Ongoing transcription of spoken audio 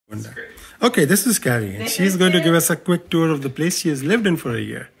This is great. Okay, this is Carrie, and she's going to give us a quick tour of the place she has lived in for a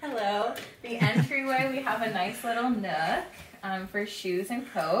year. Hello. The entryway, we have a nice little nook for shoes and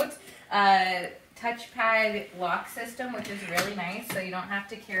coats. Touchpad lock system, which is really nice, so you don't have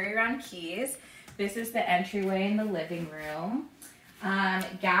to carry around keys. This is the entryway in the living room.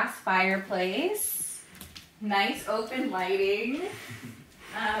 Gas fireplace. Nice open lighting.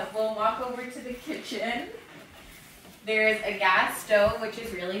 We'll walk over to the kitchen. There's a gas stove, which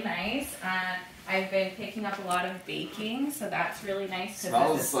is really nice. I've been picking up a lot of baking, so that's really nice.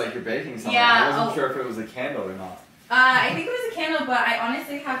 Smells like you're baking something. Yeah, I wasn't sure if it was a candle or not. I think it was a candle, but I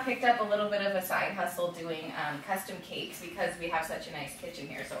honestly have picked up a little bit of a side hustle doing custom cakes because we have such a nice kitchen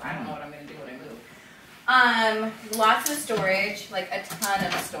here, so I don't know what I'm going to do when I move. Lots of storage, like a ton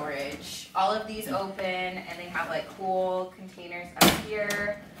of storage. All of these open, and they have like cool containers up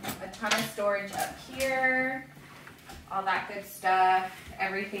here. A ton of storage up here. All that good stuff.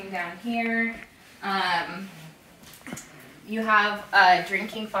 Everything down here. You have a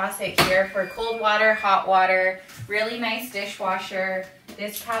drinking faucet here for cold water, hot water. Really nice dishwasher.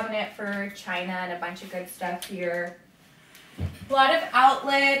 This cabinet for china and a bunch of good stuff here. A lot of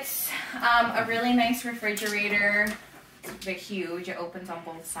outlets. A really nice refrigerator. It's huge. It opens on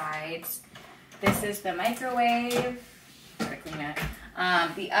both sides. This is the microwave. Gotta clean it.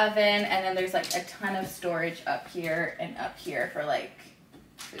 The oven, and then there's like a ton of storage up here and up here for like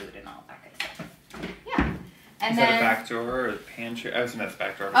food and all that good stuff. Yeah. And is then, that a back door or pantry? I was that's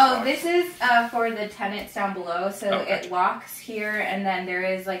back door. Oh, this is for the tenants down below. So okay. It locks here, and then there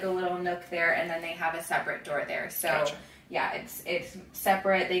is like a little nook there, and then they have a separate door there. So gotcha. Yeah, it's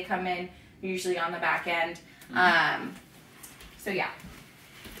separate. They come in usually on the back end. So yeah.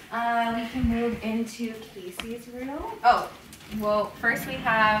 We can move into Casey's room. Oh, well, first we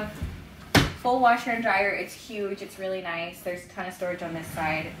have full washer and dryer. It's huge. It's really nice. There's a ton of storage on this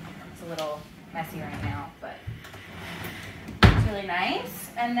side. It's a little messy right now, but it's really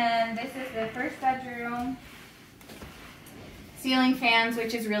nice. And then this is the first bedroom. Ceiling fans,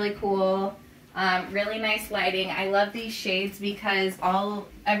 which is really cool. Really nice lighting. I love these shades because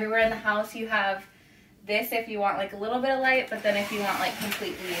everywhere in the house you have this if you want like a little bit of light, but then if you want like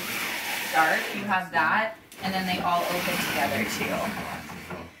completely dark, you have that. And then they all open together too.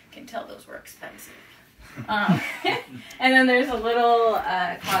 Can tell those were expensive. And then there's a little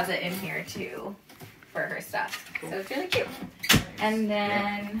closet in here too for her stuff. Cool. So it's really cute. And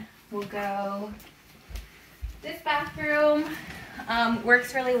then we'll go this bathroom.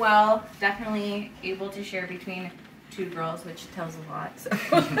 Works really well. Definitely able to share between two girls, which tells a lot. So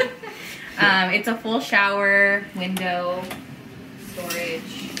it's a full shower, window,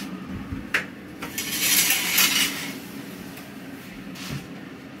 storage.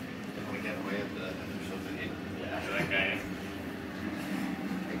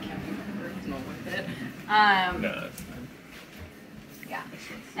 No, that's fine. Yeah.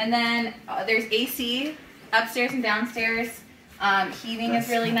 And then there's AC upstairs and downstairs. Heating is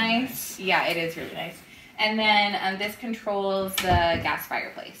really nice. Yeah, it is really nice. And then this controls the gas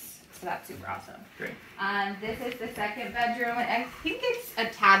fireplace. So that's super awesome. Great. This is the second bedroom. I think it's a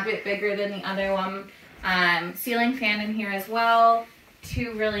tad bit bigger than the other one. Ceiling fan in here as well.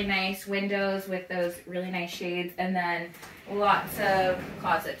 Two really nice windows with those really nice shades. And then lots of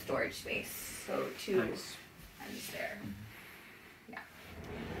closet storage space. So two ends there. Yeah.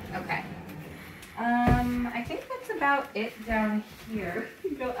 Okay. I think that's about it down here.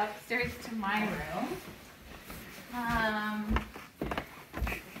 We can go upstairs to my room.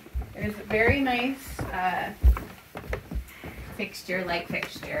 There's a very nice light fixture.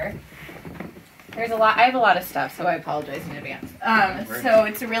 There's I have a lot of stuff, so I apologize in advance. So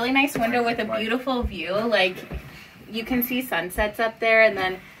it's a really nice window with a beautiful view. Like, you can see sunsets up there, and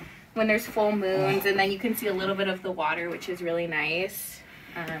then when there's full moons, and then you can see a little bit of the water, which is really nice.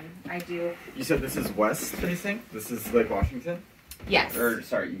 I do. You said this is west facing? This is Lake Washington? Yes. Or,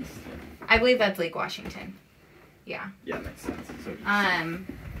 sorry, east. I believe that's Lake Washington. Yeah. Yeah, makes sense. So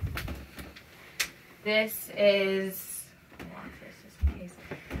this is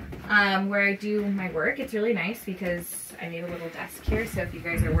where I do my work. It's really nice because I made a little desk here, so if you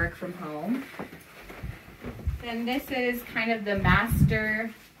guys are work from home. Then this is kind of the master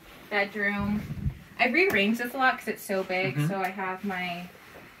bedroom. I rearranged this a lot because it's so big, so I have my,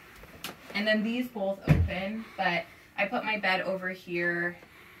 and then these both open, but I put my bed over here,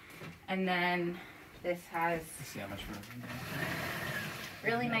 and then this has Let's see how much room.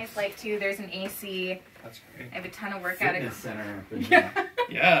 really nice light too. There's an AC. That's great. I have a ton of workout. Fitness center. Yeah.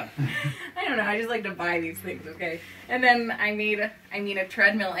 Yeah. I don't know. I just like to buy these things. Okay. And then I made a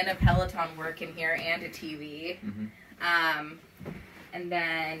treadmill and a Peloton work in here and a TV. And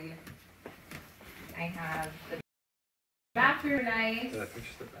then I have the bathroom, nice.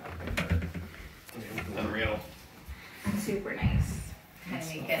 Unreal. Super nice. Kind of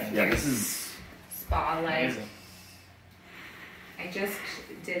make it Yeah, this is spa-like. Amazing. I just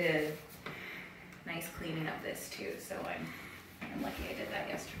did a nice cleaning of this too, so I'm lucky I did that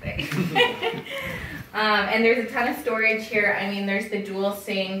yesterday. And there's a ton of storage here. I mean, there's the dual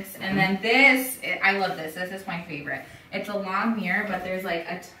sinks, and then this, I love this. This is my favorite. It's a long mirror, but there's like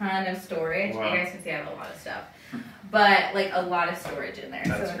a ton of storage. Wow. You guys can see I have a lot of stuff, but like a lot of storage in there.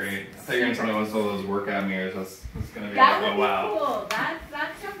 That's so great. I thought you were going to tell me it was all those workout mirrors. That's going to be That like, would oh, be wow. cool.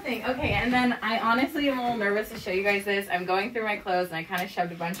 That's something. Okay, and then I honestly am a little nervous to show you guys this. I'm going through my clothes, and I kind of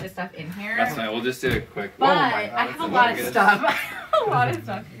shoved a bunch of stuff in here. That's fine. We'll just do a quick. But oh my God, I have a lot of stuff. I have a lot of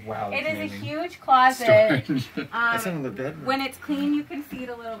stuff. wow. It is a huge closet. That's in the bedroom. When it's clean, you can see it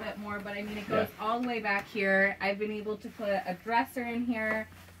a little bit more, but I mean, it goes all the way back here. I've been able to put a dresser in here.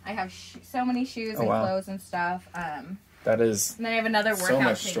 I have so many shoes and clothes and stuff. That is. And then I have another workout so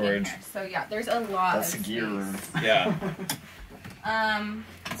much thing storage. in here. So yeah, there's a lot That's of a gear room. Yeah.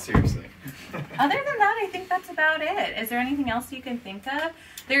 Seriously. Other than that, I think that's about it. Is there anything else you can think of?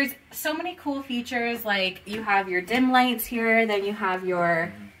 There's so many cool features, like you have your dim lights here, then you have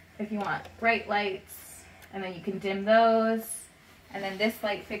your, if you want, bright lights, and then you can dim those. And then this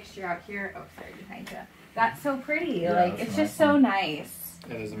light fixture out here, oh, sorry, behind you. That's so pretty. Yeah, like, that's it's a just nice so one. nice.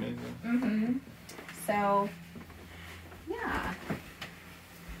 That is amazing. Mm-hmm. So, yeah.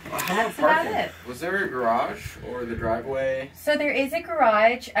 How That's about about parking? it. Was there a garage or the driveway? So there is a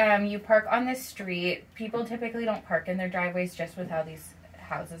garage. You park on this street. People typically don't park in their driveways just with how these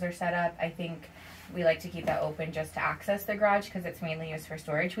houses are set up. I think we like to keep that open just to access the garage because it's mainly used for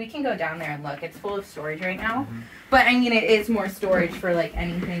storage. We can go down there and look. It's full of storage right now. But I mean, it is more storage for like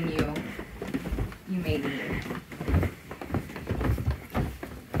anything you may need.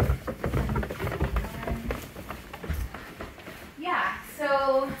 Yeah,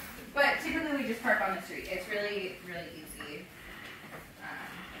 so, but typically we just park on the street. It's really, really easy.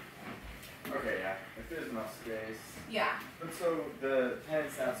 Okay, yeah. If there's enough space. Yeah, But so the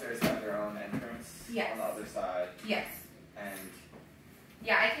tenants downstairs have their own entrance Yes. on the other side, yes. and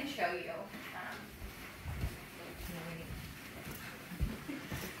Yeah, I can show you.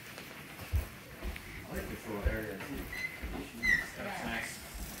 I like this little area too. That's nice.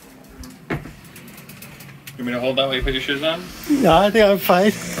 You want me to hold that while you put your shoes on? Yeah, I think I'm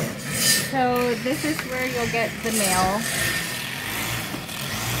fine. So this is where you'll get the mail.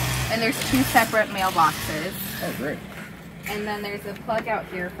 And there's two separate mailboxes. Oh, great. And then there's a plug out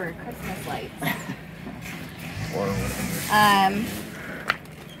here for Christmas lights. Or whatever.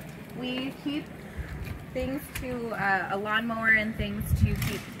 We keep things to a lawnmower and things to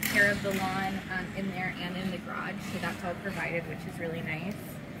keep care of the lawn in there and in the garage. So that's all provided, which is really nice.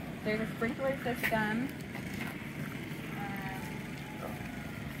 There's a sprinkler system.